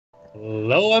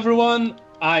Hello everyone,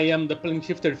 I am the plane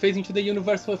shifter facing to the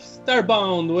universe with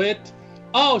Starbound with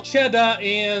Cheddar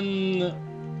and...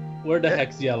 Where the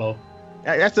heck's Yellow?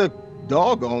 That's a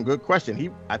doggone good question. He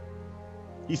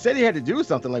said he had to do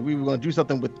something, like we were going to do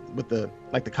something with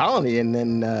the colony, and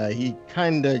then he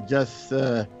kind of just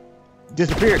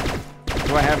disappeared.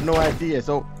 So I have no idea.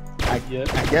 So I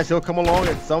guess he'll come along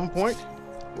at some point.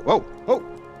 Whoa, whoa.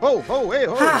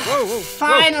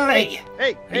 Finally!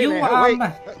 Hey, you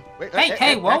man,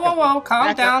 hey, whoa,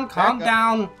 calm down. Back Calm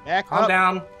up.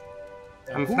 down.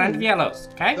 I'm a friend of Yellow's,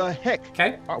 okay? The heck?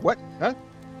 Okay. What? Huh?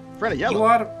 Friend of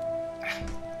Yellow?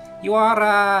 You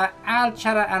are Al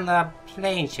Cheddar and the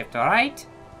plane shifter, right?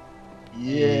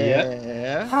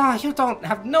 Yeah. Ah, you don't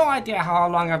have no idea how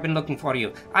long I've been looking for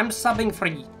you. I'm subbing for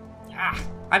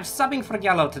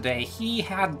Yellow today. He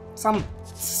had some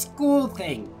school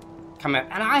thing come up,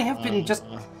 and I have been just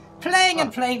playing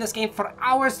this game for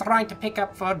hours, trying to pick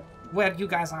up for where you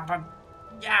guys are.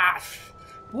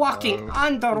 Walking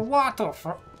underwater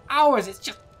for hours. It's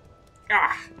just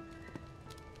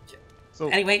So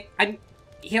anyway, I'm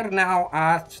here now.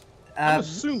 I'm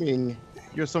assuming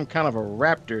you're some kind of a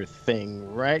raptor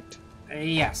thing, right?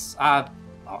 Yes.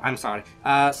 I'm sorry.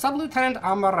 Sub-Lieutenant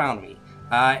around me.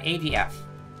 ADF.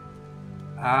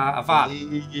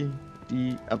 Avali.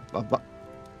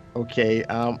 Okay.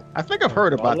 I think I've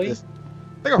heard about this.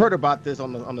 I think I heard about this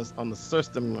on the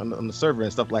system, on the server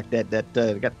and stuff like that. That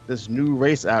got this new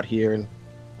race out here, and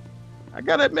I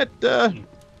gotta admit,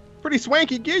 pretty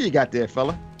swanky gear you got there,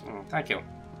 fella. Oh, thank you.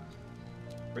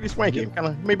 Pretty swanky. Kind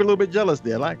of maybe a little bit jealous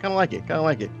there. Kind of like it.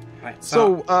 Right,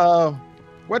 so,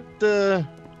 what do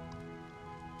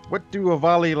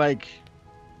Avali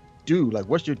do? Like,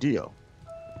 what's your deal?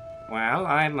 Well,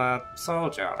 I'm a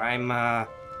soldier. I'm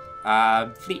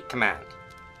fleet command.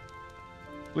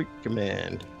 Fleet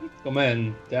command.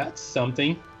 Command, that's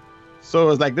something. So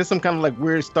it's like this some kind of like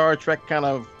weird Star Trek kind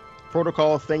of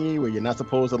protocol thingy where you're not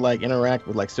supposed to like interact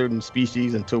with like certain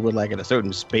species until we're like in a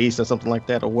certain space or something like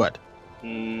that, or what?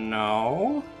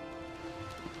 No.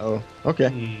 Oh,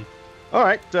 okay. All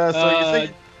right. So you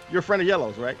say you're a friend of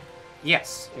Yellow's, right?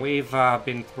 Yes, we've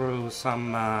been through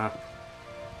some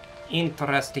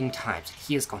interesting times.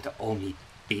 He is going to owe me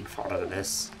big for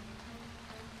this.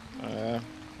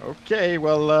 Okay.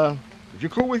 Well, if you're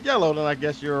cool with Yellow, then I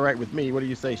guess you're all right with me. What do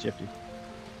you say, Shifty?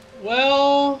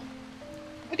 Well,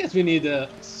 I guess we need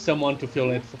someone to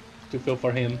fill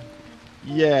for him.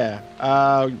 Yeah.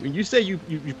 When you say you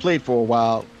played for a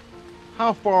while,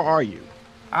 how far are you?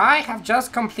 I have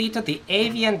just completed the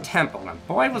Avian Temple, and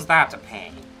boy was that a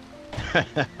pain.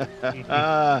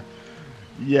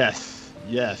 Yes.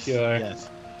 Sure. Yes.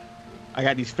 I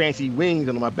got these fancy wings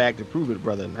on my back to prove it,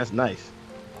 brother. That's nice.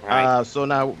 Right. So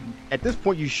now, at this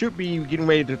point, you should be getting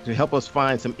ready to help us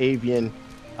find some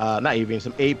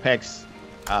some Apex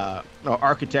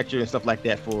architecture and stuff like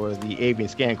that for the Avian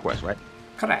Scan Quest, right?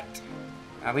 Correct.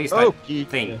 At least Okay. I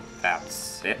think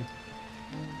that's it.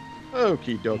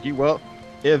 Okie dokie. Well,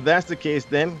 if that's the case,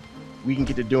 then we can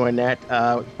get to doing that.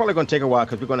 It's probably going to take a while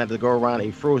because we're going to have to go around a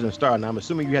frozen star. Now, I'm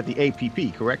assuming you have the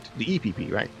APP, correct? The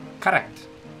EPP, right? Correct.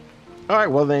 All right.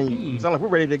 Well, then, you sound like we're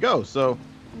ready to go. So,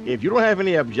 if you don't have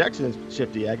any objections,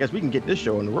 Shifty, I guess we can get this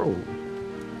show on the road.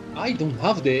 I don't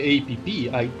have the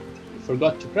APP. I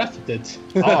forgot to craft it.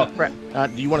 Oh, crap.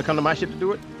 Do you want to come to my ship to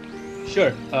do it?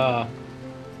 Sure. Well,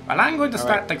 I'm going to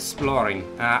start exploring.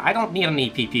 I don't need an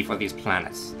EPP for these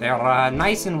planets. They're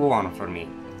nice and warm for me.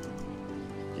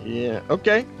 Yeah.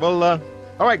 Okay. Well, all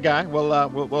right, guy. Well,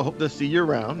 we'll hope to see you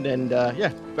around. And,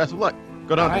 yeah, best of luck.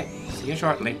 Go down. All right. See you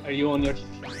shortly. Are you on your...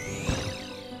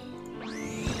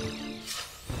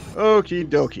 Okie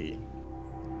dokie.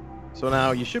 So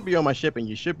now you should be on my ship and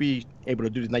you should be able to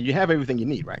do this. Now you have everything you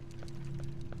need, right?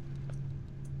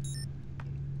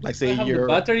 Like say I have the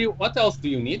battery. What else do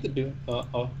you need to do?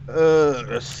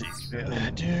 Let's see.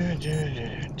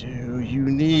 You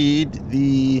need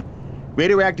the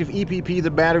radioactive EPP, the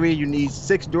battery. You need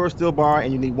 6 door steel bar,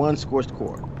 and you need 1 scorched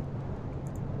core.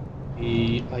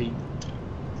 I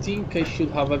think I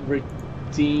should have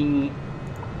everything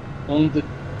on the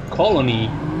colony.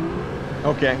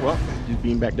 Okay, well, just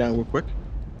beam back down real quick.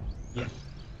 Yeah.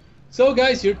 So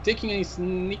guys, you're taking a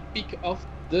sneak peek of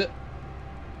the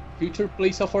future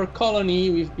place of our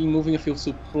colony. We've been moving a few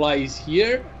supplies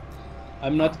here.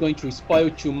 I'm not going to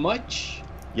spoil too much.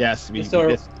 Yes, it's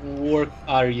our work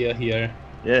area here.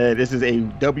 Yeah, this is a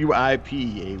WIP,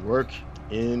 a work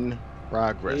in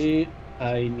progress.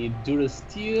 I need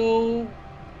Durasteel.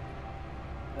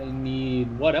 I need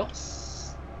what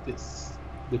else? This.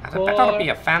 That ought to be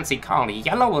a fancy colony.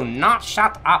 Yellow will not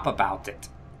shut up about it.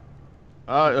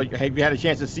 Have you had a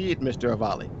chance to see it, Mr.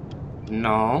 Avali?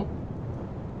 No.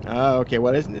 Okay,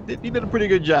 well, you did a pretty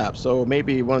good job. So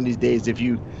maybe one of these days, if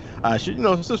you should,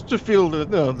 just to feel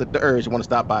the urge to want to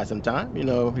stop by sometime,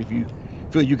 if you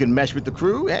feel you can mesh with the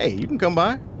crew, hey, you can come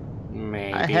by.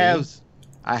 Maybe. I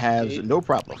have Okay. no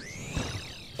problem.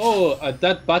 Oh,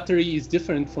 that battery is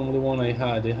different from the one I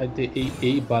had. I had the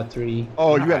AA battery.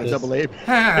 Oh, you got a This- double A.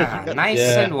 Ah, nice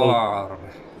Yeah. and warm.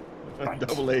 Right.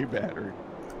 Double A battery.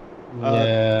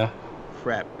 Yeah.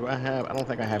 Crap. I don't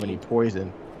think I have any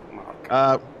poison.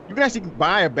 Okay. You can actually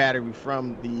buy a battery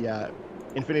from the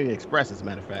Infinity Express, as a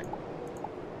matter of fact.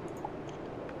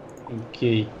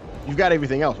 Okay. You've got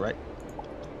everything else, right?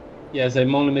 Yes,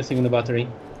 I'm only missing the battery.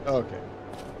 Okay.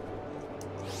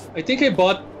 I think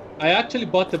I actually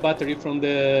bought the battery from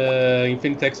the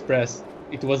Infinite Express.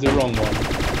 It was the wrong one.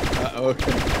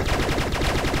 Okay.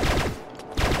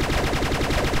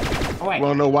 Oh, wait. You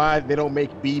want to know why they don't make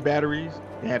B batteries?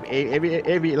 They have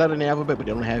every letter in the alphabet, but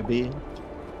they don't have B.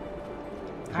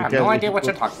 I have Because no if idea you what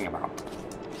you're go- talking about.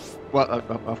 Well,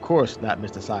 of course not,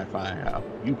 Mr. Sci-Fi.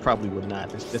 You probably would not.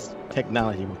 This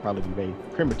technology would probably be very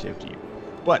primitive to you.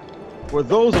 But for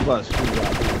those of us who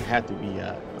have to be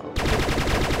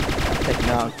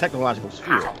technological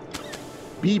sphere,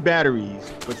 B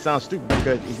batteries would sound stupid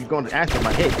because if you're going to ask them,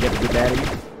 like, hey, you have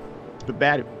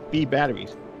the B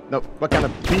batteries. No, what kind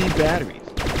of B batteries?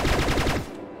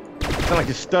 It sounds like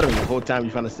you're stuttering the whole time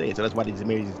you're trying to say it. So that's why they just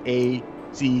made it A,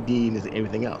 C, D, and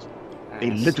everything else. They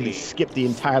literally skipped the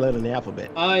entire letter in the alphabet.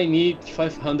 I need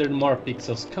 500 more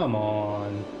pixels. Come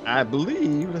on. I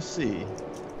believe. Let's see.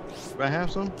 Do I have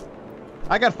some?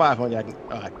 I got 500.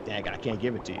 Dang, I can't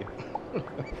give it to you.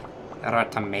 There are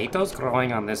tomatoes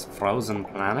growing on this frozen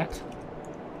planet?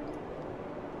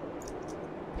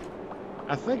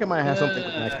 I think I might have something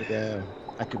that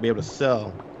I could be able to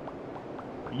sell.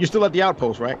 You're still at the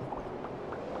outpost, right?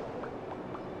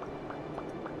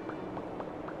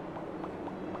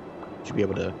 Should be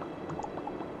able to.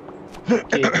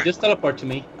 Okay, just teleport to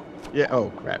me. Yeah. Oh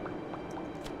crap.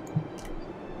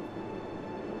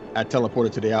 I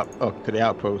teleported to the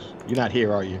outpost. You're not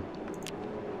here, are you?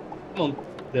 I'm on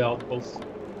the outpost.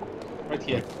 Right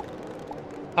here.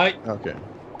 Hi. Okay.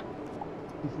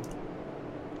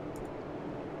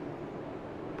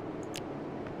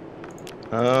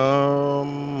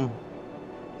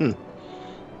 Give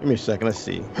me a second. Let's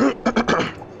see.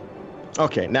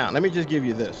 Okay, now let me just give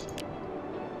you this.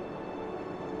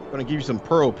 I'm gonna give you some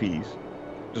pearl peas.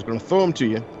 Just gonna throw them to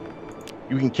you.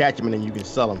 You can catch them and then you can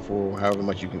sell them for however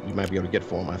much you might be able to get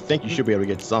for them. I think you should be able to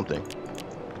get something.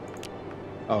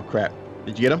 Oh crap!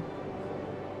 Did you get them?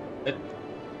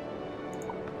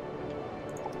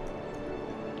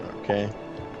 Okay.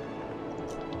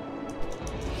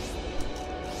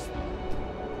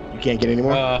 You can't get any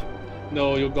more?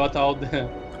 No, you got out the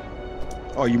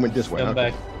Oh, you went this way. come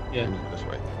Okay. back. Yeah. You went this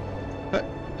way. Huh,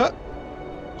 huh.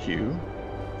 Q.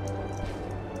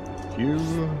 Q.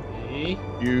 Okay.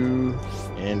 Q.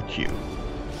 And Q.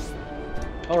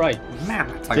 All right. Man,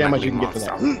 that's See like how much ugly you can get for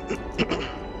monster. that.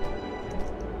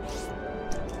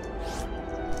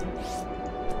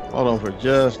 Hold on for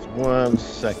just 1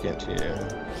 second here.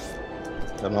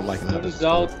 I'm not liking how this Turns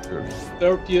out is.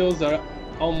 Scorpios are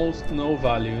almost no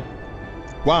value.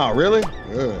 Wow, really?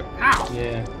 Good. Ow!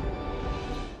 Yeah.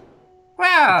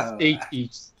 Well, 8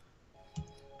 each.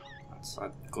 that's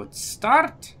a good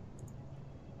start.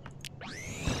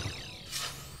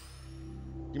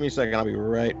 Give me a second, I'll be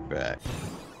right back.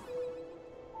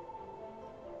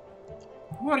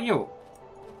 Who are you?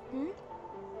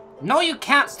 No, you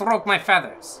can't stroke my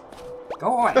feathers.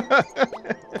 Go away.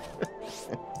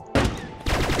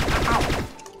 Ow.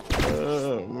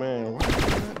 Oh, man.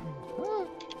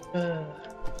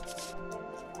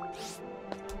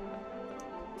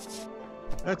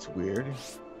 That's weird.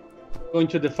 Going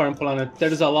to the farm planet.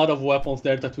 There's a lot of weapons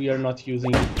there that we are not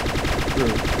using.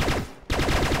 True.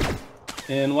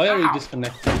 And why are you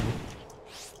disconnected?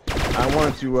 I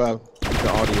wanted to get the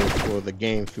audio for the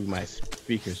game through my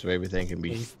speakers so everything can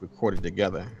be recorded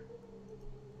together.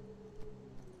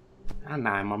 And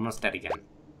now I'm almost dead again.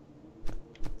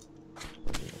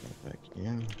 Back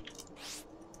in.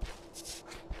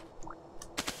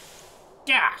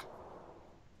 Yeah.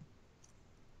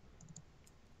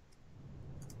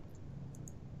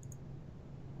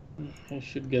 I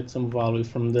should get some value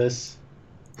from this.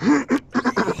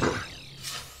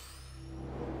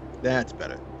 That's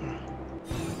better.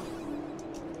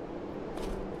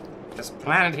 This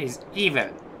planet is evil.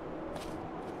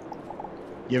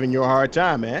 Giving you a hard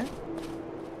time, man.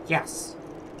 Yes.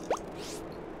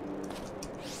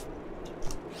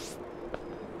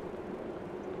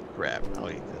 Crap, I'll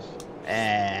eat this.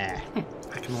 Ah.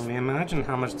 I can can only imagine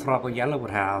how much trouble Yellow would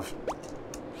have.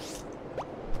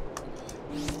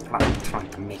 Probably trying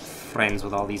to make friends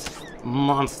with all these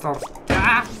monsters.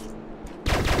 Ah!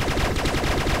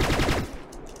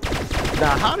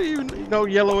 Now, how do you know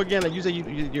Yellow again? Like you say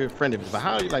you're a friend of his, but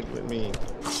how do you like? I mean,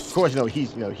 of course,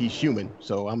 he's human,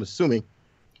 so I'm assuming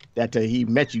that he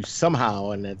met you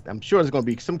somehow, and that I'm sure there's going to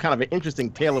be some kind of an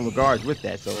interesting tale in regards with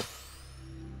that. So,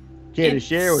 care to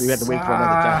share, or do you have to wait for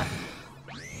another time?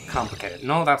 Complicated.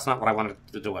 No, that's not what I wanted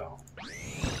to do at all.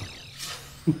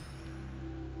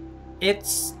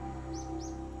 It's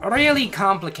really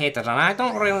complicated, and I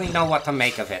don't really know what to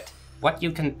make of it. What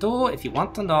you can do, if you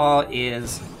want to know,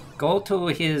 is go to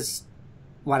his,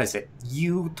 what is it,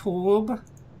 YouTube?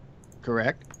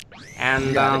 Correct.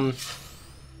 And,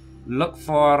 look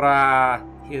for,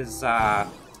 his, I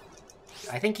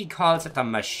think he calls it a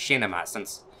machinima,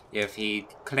 since if he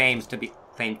claims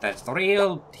that's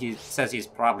real, he says he's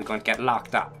probably going to get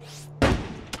locked up.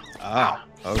 Ah,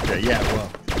 okay, yeah,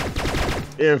 well,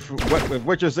 if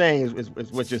what you're saying is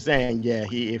what you're saying, yeah,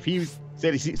 if he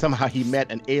said somehow he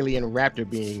met an alien raptor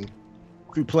being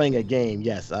through playing a game,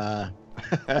 yes,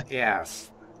 yes.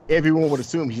 Everyone would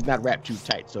assume he's not wrapped too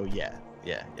tight, so yeah.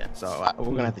 So we're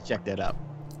gonna have to check that out.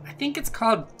 I think it's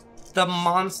called The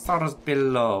Monsters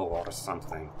Below or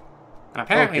something. And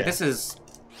apparently this is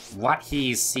what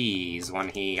he sees when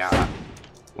he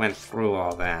went through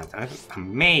all that. I'm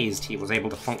amazed he was able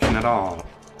to function at all.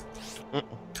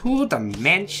 2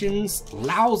 dimensions,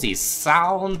 lousy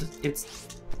sound, it's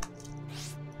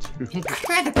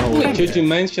incredible. Oh, 2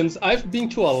 dimensions, I've been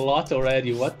to a lot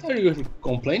already. What are you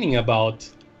complaining about?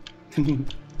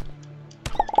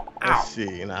 Let's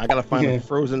see, I gotta find a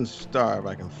frozen star if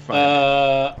I can find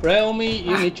it. Realmy,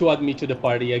 you need to add me to the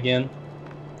party again.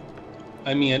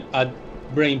 I mean, add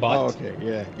Brainbot. Oh,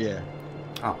 okay, yeah.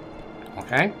 Oh,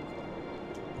 okay.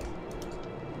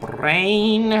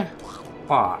 Brainbot,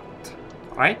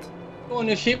 right? Go on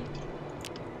your ship.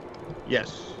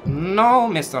 Yes. No,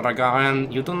 Mr. Agaran,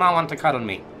 you do not want to cuddle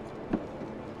me.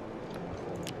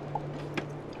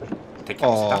 Take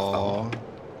your stuff, though.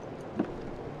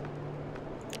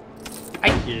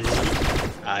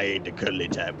 I ain't the cuddly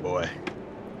type, boy.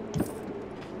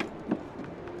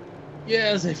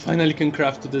 Yes, I finally can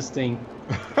craft this thing.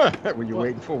 Were you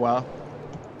waiting for a while?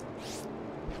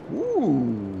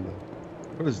 Ooh.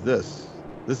 What is this?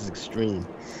 This is extreme.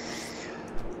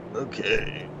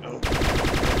 Okay. Oh.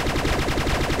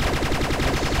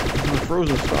 This is a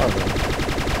frozen star, though.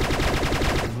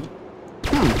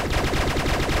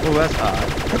 Oh, that's odd.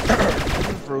 This is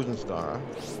a frozen star.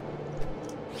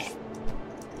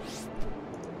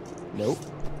 Nope.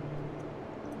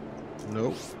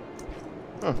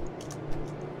 Huh.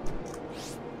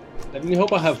 Let me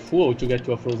hope I have fuel to get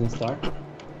to a frozen star.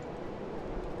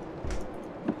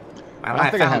 Well, I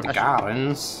found the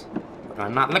gardens, but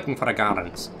I'm not looking for the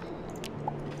gardens.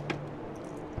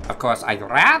 Of course, I'd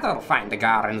rather find the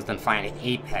gardens than find the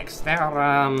apex. They're,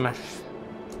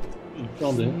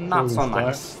 not so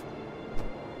nice.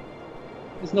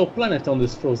 There's no planet on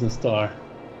this frozen star.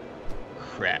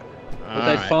 Crap. But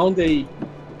I found a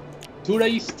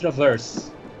Turais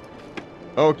Traverse.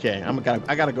 Okay,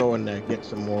 I gotta go and get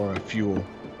some more fuel.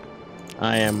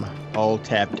 I am all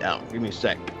tapped out. Give me a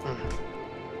sec.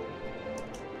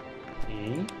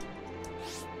 Okay.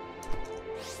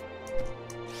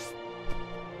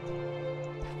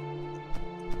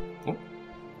 Oh,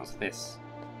 what's this?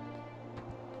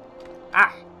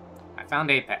 Ah, I found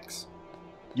Apex.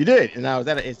 You did, and now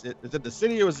is it the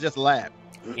city or is it just a lab?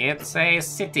 It's a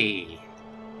city.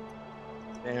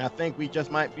 And I think we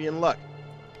just might be in luck.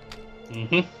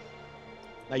 Mm-hmm.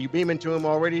 Now you beaming to him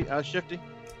already, Shifty?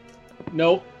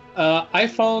 No, I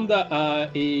found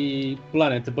a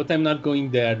planet, but I'm not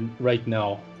going there right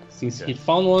now, since he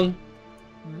found one.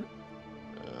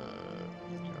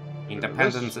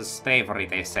 Independence is slavery,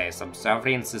 they say.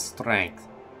 Subservience is strength.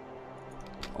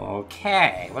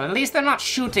 Okay, well at least they're not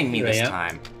shooting me this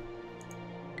time.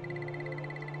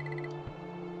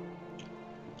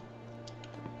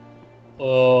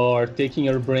 Or taking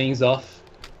your brains off.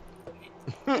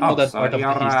 Oh, that so part of the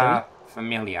you're history.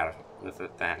 familiar with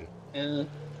it then.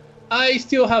 I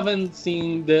still haven't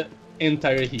seen the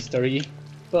entire history,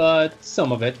 but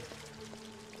some of it.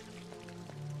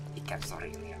 It gets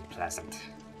really unpleasant.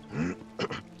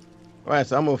 Alright,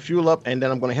 so I'm gonna fuel up and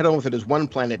then I'm gonna head over to this one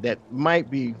planet that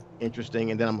might be interesting,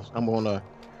 and then I'm gonna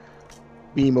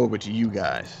beam over to you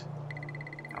guys.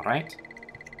 Alright.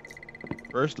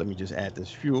 First, let me just add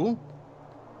this fuel.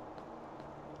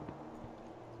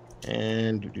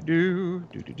 And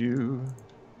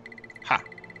ha.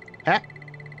 I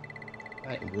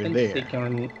We're can there. take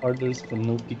on orders from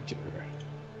no picture.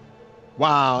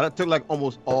 Wow, that took like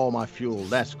almost all my fuel.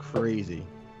 That's crazy.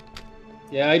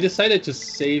 Yeah, I decided to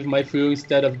save my fuel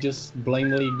instead of just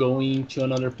blindly going to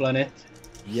another planet.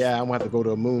 Yeah, I'm gonna have to go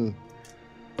to a moon.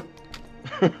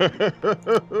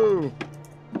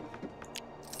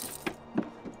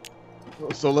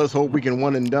 So let's hope we can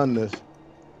one and done this.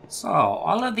 So,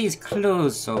 all of these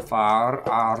clues so far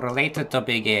are related to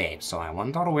Big Ape, so I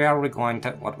wonder what we're going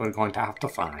to have to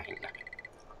find.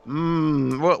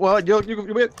 Well,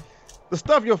 the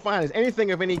stuff you'll find is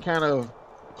anything of any kind of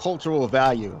cultural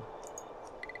value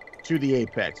to the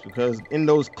Apex, because in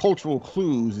those cultural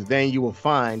clues, then you will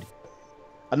find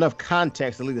enough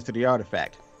context to lead us to the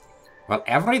artifact. Well,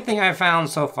 everything I found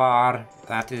so far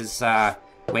that is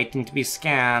waiting to be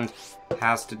scanned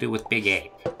has to do with Big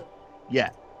Ape. Yeah.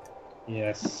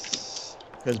 Yes.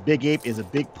 Because Big Ape is a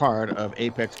big part of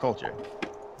Apex culture.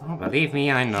 Oh, believe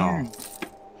me, I know.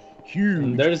 Huge.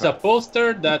 And there's a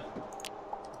poster that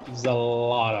is a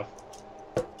lot of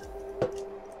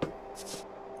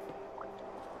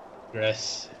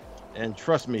stress. And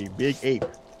trust me, Big Ape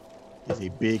is a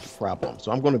big problem.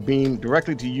 So I'm going to beam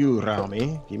directly to you,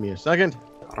 Rami. Give me a second.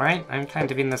 Alright, I'm kind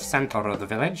of in the center of the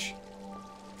village.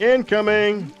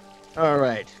 Incoming. All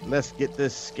right, let's get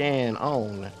this scan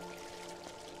on.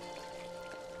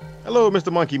 Hello,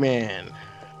 Mr. Monkey Man.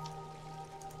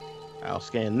 I'll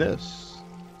scan this.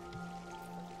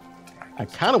 I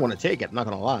kind of want to take it, I'm not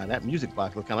going to lie. That music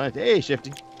box looks kind of nice. Hey,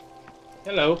 Shifty.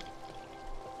 Hello.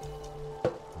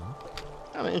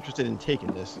 Kind of interested in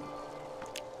taking this.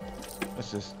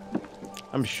 Let's just...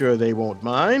 I'm sure they won't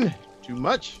mind too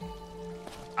much.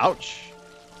 Ouch.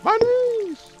 My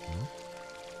knees!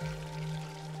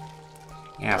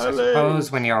 Yes, I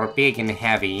suppose when you're big and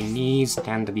heavy, knees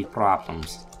tend to be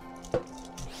problems.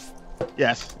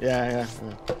 Yes, yeah.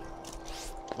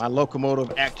 My locomotive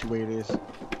actuators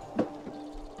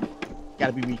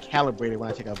gotta be recalibrated when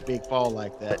I take a big fall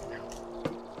like that.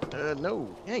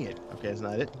 No, dang it. Okay, that's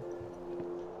not it.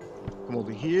 Come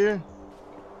over here.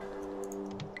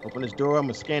 Open this door. I'm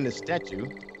gonna scan this statue.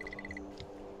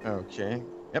 Okay.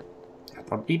 Yep.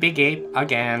 That would be Big Ape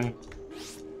again.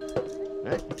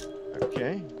 Right.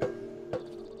 Okay.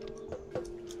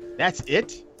 That's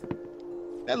it?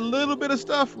 That little bit of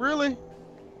stuff, really?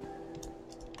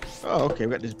 Oh, okay.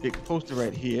 We got this big poster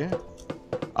right here.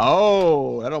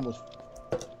 Oh, that almost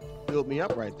filled me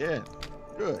up right there.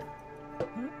 Good.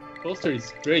 Poster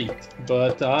is great,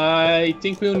 but I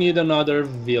think we'll need another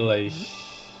village.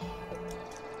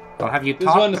 Well, have you This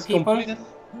talked one to is people? completed.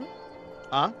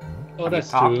 Huh? Oh, Have that's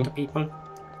you talked true. to people?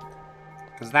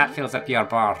 Because that fills up your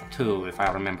bar too, if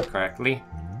I remember correctly.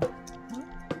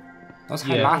 Those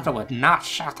Yeah. Himata would not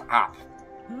shut up.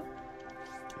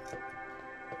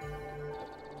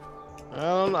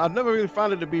 I've never really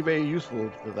found it to be very useful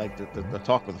to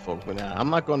talk with folks, but I'm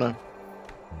not gonna.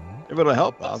 If it'll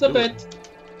help, I'll Helps a do it. bit.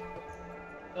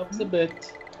 Helps a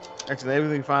bit. Actually,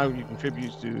 everything fine you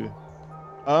contribute to.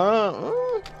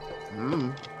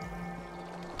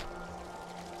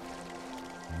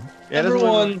 Yeah,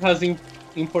 Everyone has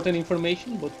important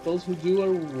information, but those who do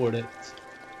are worth it.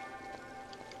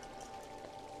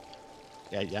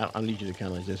 Yeah, I need you to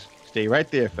kind of just stay right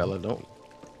there, fella.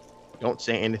 Don't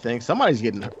say anything. Somebody's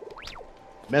getting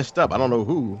messed up. I don't know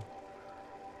who.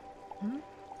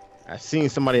 I've seen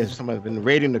somebody's been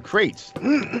raiding the crates.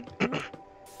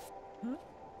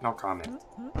 No comment.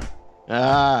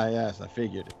 Ah, yes, I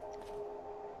figured.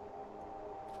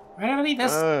 Really,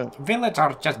 this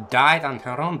villager just died on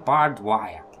her own barbed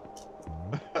wire.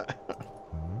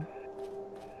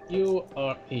 You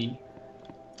are a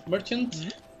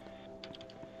merchant.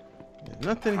 There's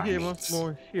nothing here much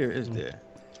more here, is there?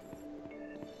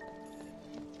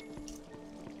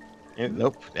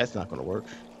 Nope, that's not gonna work.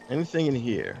 Anything in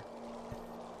here?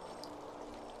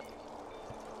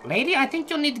 Lady, I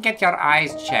think you need to get your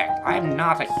eyes checked. I am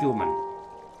not a human.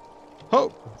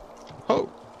 Hope.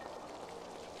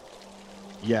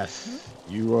 Yes,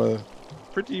 you are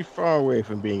pretty far away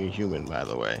from being a human, by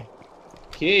the way.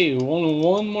 Okay, only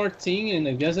one more thing, and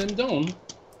I guess I'm done.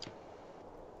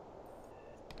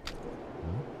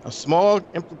 A small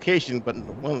implication, but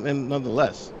one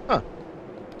nonetheless. Huh.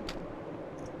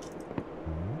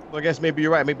 Well, I guess maybe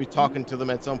you're right. Maybe talking to them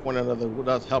at some point or another would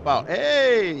us help out.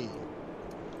 Hey!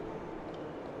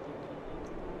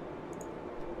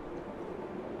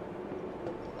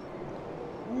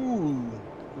 Ooh,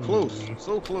 close.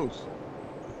 So close.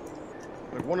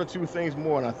 Like one or two things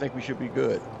more, and I think we should be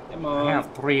good. Come I on.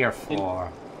 have 3 or 4.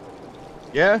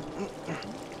 Yeah?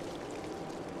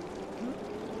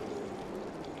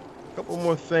 A couple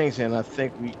more things, and I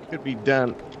think we could be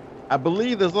done. I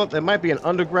believe there might be an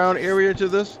underground area to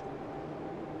this.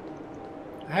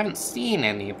 I haven't seen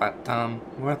any, but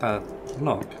worth a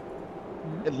look.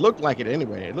 It looked like it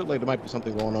anyway. It looked like there might be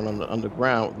something going on the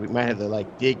underground. We might have to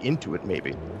like dig into it,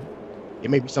 maybe. It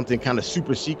may be something kind of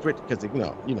super secret because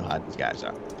you know how these guys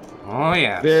are. Oh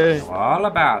yeah, Very- all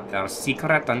about their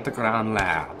secret underground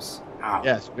labs. Ow.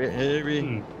 Yes,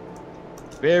 very,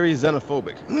 very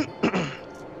xenophobic.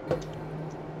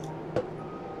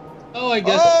 Oh, I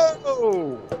guess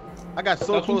Oh! I got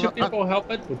so talking close. to people help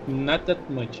it, but not that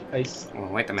much. I Oh,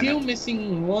 wait a still minute.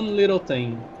 missing one little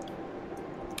thing.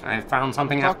 I found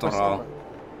something Talk after with all. someone.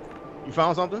 You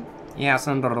found something? Yes,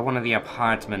 under one of the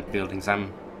apartment buildings.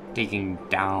 I'm digging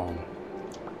down.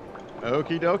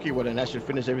 Okie dokie. Well, then that should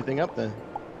finish everything up then.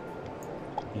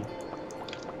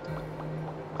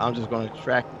 I'm just gonna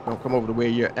come over to where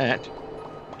you're at.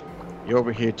 You're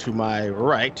over here to my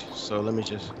right, so let me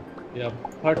just. The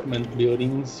apartment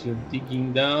buildings, you're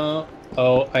digging down.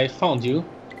 Oh, I found you.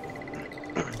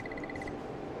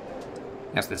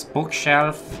 Yes, this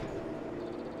bookshelf.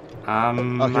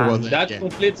 well, That yeah.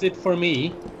 completes it for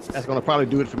me. That's gonna probably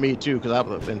do it for me too, because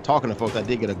I've been talking to folks. I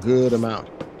did get a good amount,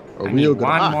 a I real need good.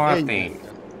 one more there you thing. go.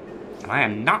 And I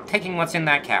am not taking what's in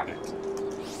that cabinet.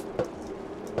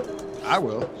 I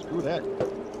will. Screw that.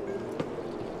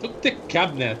 Took the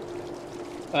cabinet.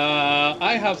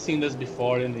 I have seen this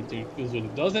before, and it usually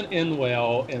doesn't end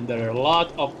well, and there are a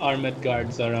lot of armored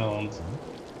guards around.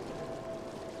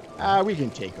 We can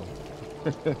take them.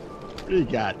 We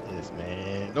got this,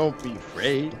 man. Don't be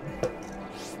afraid.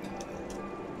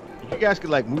 If you guys could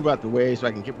like move out the way so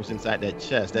I can get what's inside that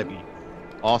chest, that'd be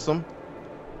awesome.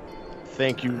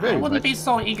 Thank you I very wouldn't much. be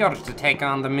so eager to take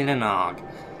on the Millenog.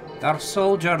 Their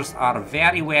soldiers are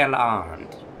very well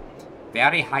armed.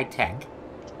 Very high tech.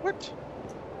 What?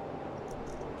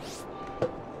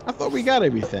 I thought we got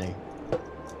everything.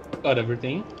 Got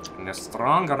everything. And they're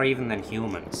stronger even than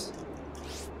humans.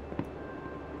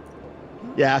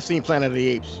 Yeah, I've seen Planet of the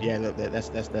Apes. Yeah,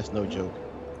 that's no joke.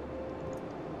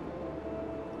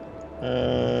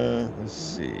 Let's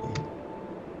see.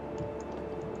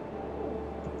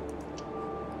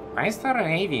 Why is there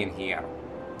an avian here?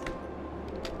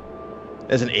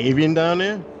 There's an avian down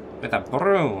there? With a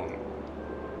broom.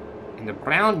 In a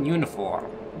brown uniform.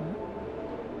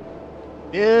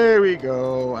 There we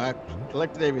go. I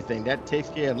collected everything. That takes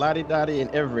care of Lottie Dottie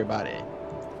and everybody.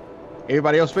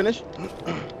 Everybody else finished?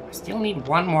 I still need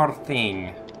one more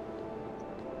thing.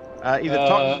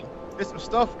 There's some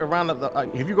stuff around the.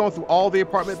 Have you gone through all the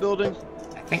apartment buildings?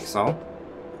 I think so.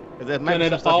 'Cause there might be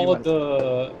And some stuff you all of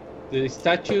might- the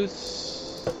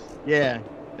statues, Yeah,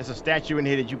 there's a statue in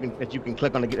here that you can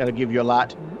click on that'll give you a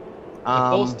lot. the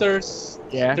posters.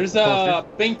 Yeah. There's posters. a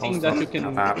painting that you Posters,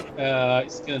 can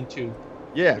not scan too.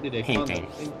 Yeah. Where did I find Painting.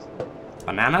 that thing?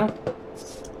 Banana?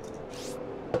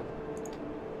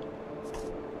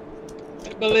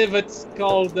 I believe it's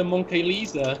called the Monkey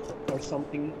Lisa or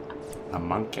something. A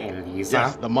monkey, Lisa?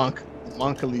 Yes, the monk,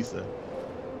 Monk Lisa.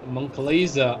 Monkey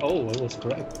Lisa. Oh, I was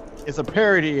correct. It's a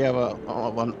parody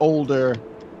of an older,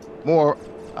 more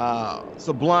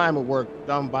sublime work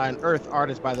done by an Earth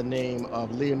artist by the name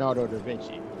of Leonardo da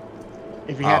Vinci.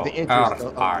 If you have the interest Earth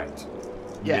of art.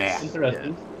 yes,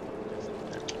 Interesting.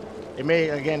 it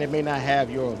may not have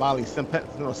your bodily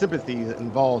sympathies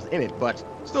involved in it, but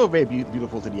still very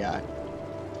beautiful to the eye.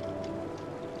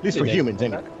 At least for Did I humans,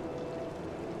 find anyway. that?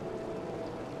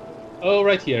 Oh,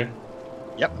 right here.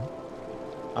 Yep.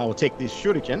 I will take this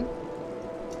shuriken.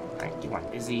 Right, you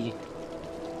want busy?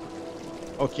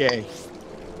 Okay.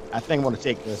 I think I'm going to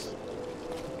take this.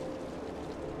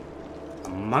 A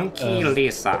monkey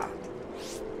Lisa.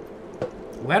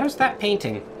 Where is that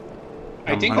painting?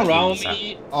 I A think monkey around Lisa.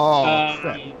 me, Oh,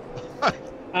 crap.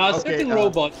 a Okay, certain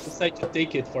robot decided to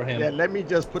take it for him. Yeah, let me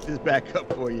just put this back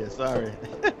up for you. Sorry.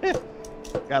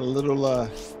 Got a little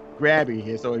grabby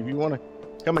here, so if you want to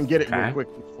come and get it Okay. real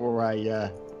quick before I...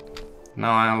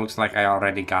 No, it looks like I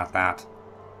already got that.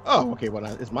 Oh, okay, well,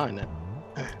 it's mine then.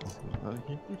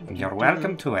 You're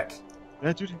welcome to it.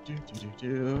 Did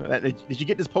you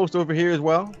get this post over here as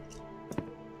well?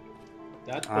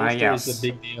 That Ah, poster yes. is a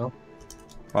big deal.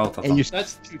 Both of And them. you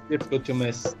That's too difficult to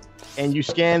miss. and you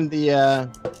scanned the...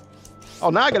 Oh,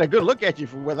 now I got a good look at you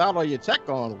without all your tech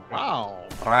on. Wow.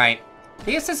 Right.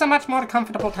 This is a much more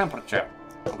comfortable temperature.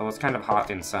 Although it's kind of hot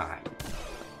inside.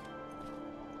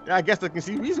 I guess I can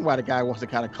see the reason why the guy wants to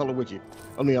kind of color with you.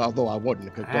 I mean, although I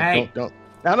wouldn't. Cause Hey. don't.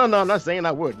 No, I'm not saying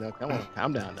I would. No, come on,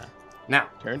 calm down now. Now,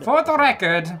 Turn it. for the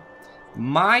record,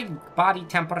 my body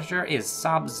temperature is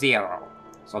sub-zero.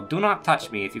 So do not touch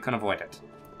me if you can avoid it.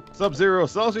 Sub-zero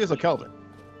Celsius or Kelvin?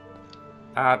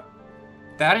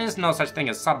 There is no such thing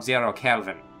as sub-zero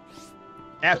Kelvin.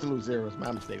 Absolute zero is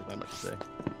my mistake, if I meant to say.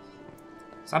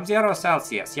 Sub-zero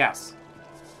Celsius, yes.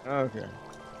 Okay.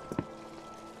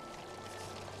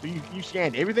 So you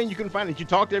scanned everything you couldn't find it. You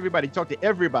talked to everybody. You talked to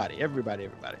everybody.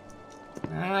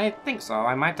 I think so.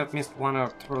 I might have missed one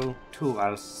or two.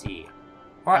 I'll see.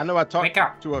 What? I know I talked Wake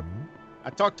up.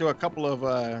 to a couple of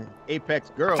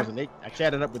Apex girls, and I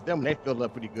chatted up with them, and they filled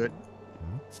up pretty good.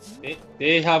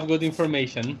 They have good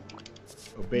information.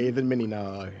 Obey the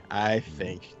mini-nog. I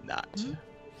think not.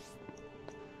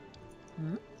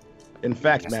 In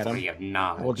fact, madam,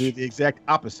 I will do the exact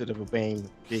opposite of obeying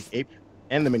Big Ape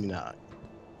and the mini-nog.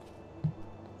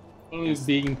 We'll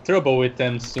be in trouble with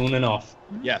them soon enough.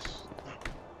 Yes.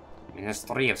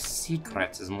 Ministry of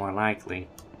Secrets is more likely.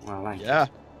 Yeah.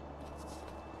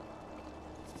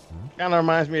 Kind of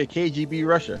reminds me of KGB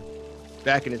Russia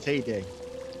back in its heyday.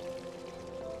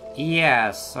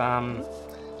 Yes,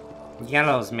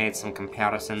 Yellow's made some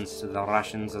comparisons to the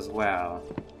Russians as well.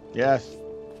 Yes.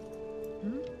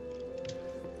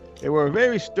 They were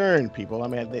very stern people. I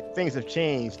mean, things have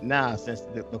changed now since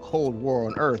the Cold War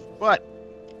on Earth, but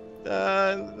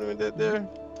they're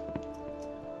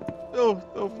still,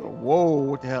 whoa,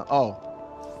 what the hell? Oh,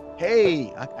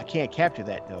 hey, I can't capture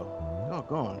that though. Oh,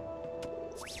 gone.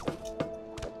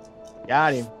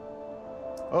 Got him.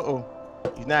 Uh-oh,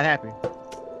 he's not happy.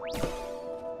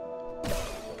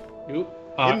 You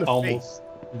are almost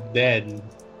dead.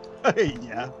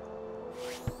 Yeah.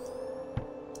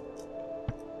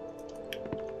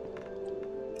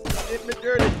 Hit me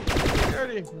dirty.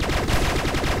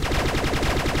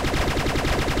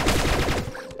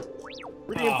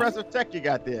 Pretty impressive tech you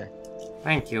got there.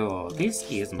 Thank you. This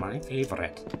is my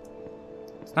favorite.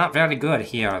 It's not very good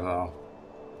here, though.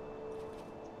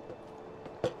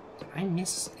 Did I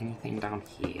miss anything down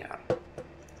here?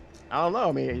 I don't know.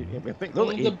 I mean, I think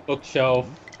On the bookshelf.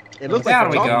 It looks there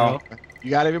like we go. You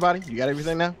got everybody? You got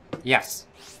everything now? Yes.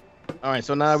 All right.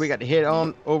 So now we got to head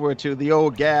on over to the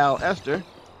old gal Esther.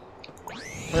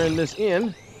 Turn this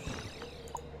in.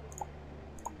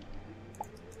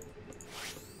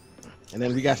 And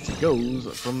then we got to goes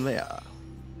from there.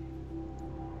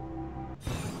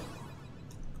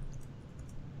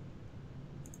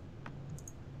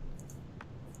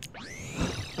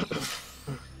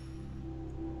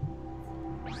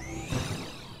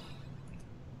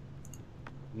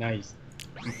 Nice.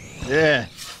 Yeah.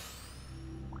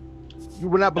 You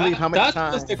would not believe how many that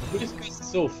times. That was the quickest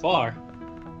so far.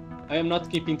 I am not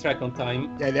keeping track on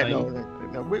time. Yeah,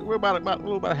 no, we're about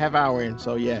a half hour in,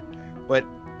 so yeah. But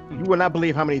you would not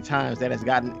believe how many times that has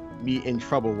gotten me in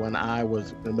trouble when I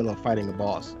was in the middle of fighting a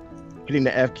boss. Hitting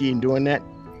the F key and doing that.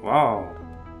 Wow.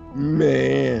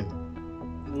 Man.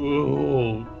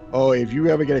 Whoa. Oh, if you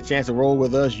ever get a chance to roll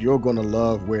with us, you're gonna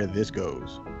love where this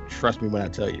goes. Trust me when I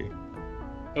tell you.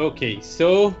 Okay,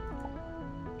 so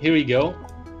here we go.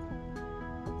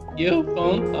 You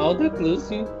found all the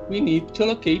clues we need to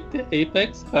locate the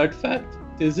Apex artifact.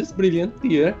 This is brilliant,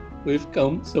 dear. We've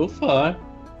come so far.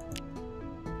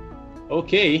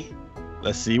 Okay.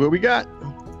 Let's see what we got.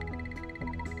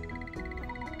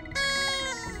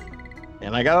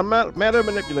 And I got a matter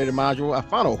manipulator module. I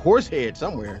found a horse head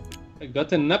somewhere. I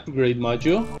got an upgrade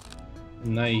module.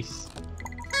 Nice.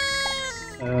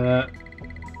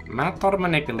 Matter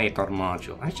manipulator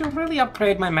module. I should really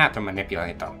upgrade my matter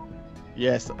manipulator.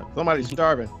 Yes, somebody's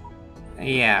starving.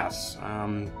 Yes,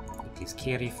 these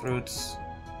kiwi fruits.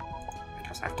 I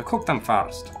just have to cook them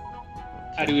first.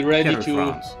 Are we ready Kiwi to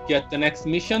prawns. get the next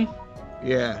mission?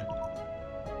 Yeah.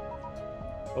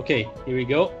 Okay, here we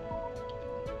go.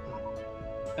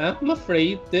 I'm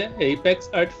afraid the Apex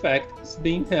artifact is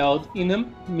being held in a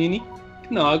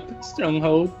mini-Knog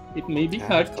stronghold. It may be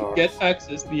hard to get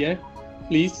access, dear.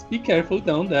 Please be careful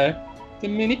down there. The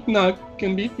mini-Knog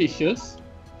can be vicious.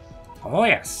 Oh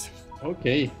yes.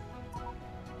 Okay.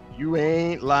 You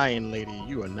ain't lying, lady.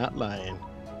 You are not lying.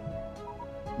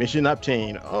 Mission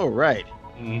obtained. All right.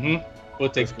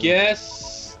 But I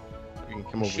guess We can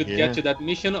come we over should here. get to that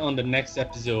mission on the next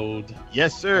episode.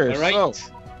 Yes, sir. All right.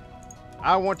 So,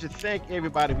 I want to thank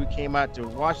everybody who came out to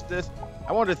watch this.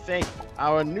 I want to thank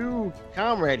our new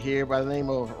comrade here by the name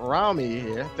of Rami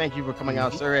here. Thank you for coming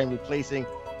out, sir, and replacing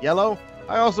Yellow.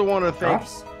 I also want to thank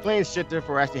Plains Shitter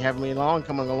for actually having me along,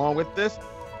 coming along with this.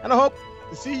 And I hope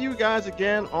to see you guys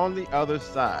again on the other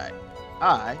side.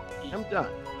 I am done.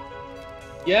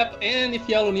 Yep, and if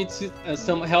Yellow needs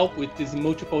some help with these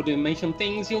multiple dimension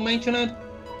things you mentioned,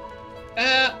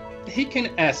 he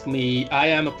can ask me. I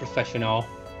am a professional.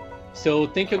 So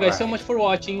thank you guys so much for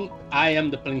watching. I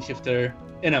am the Plane Shifter,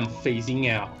 and I'm phasing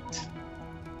out.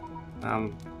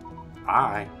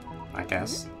 I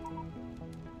guess.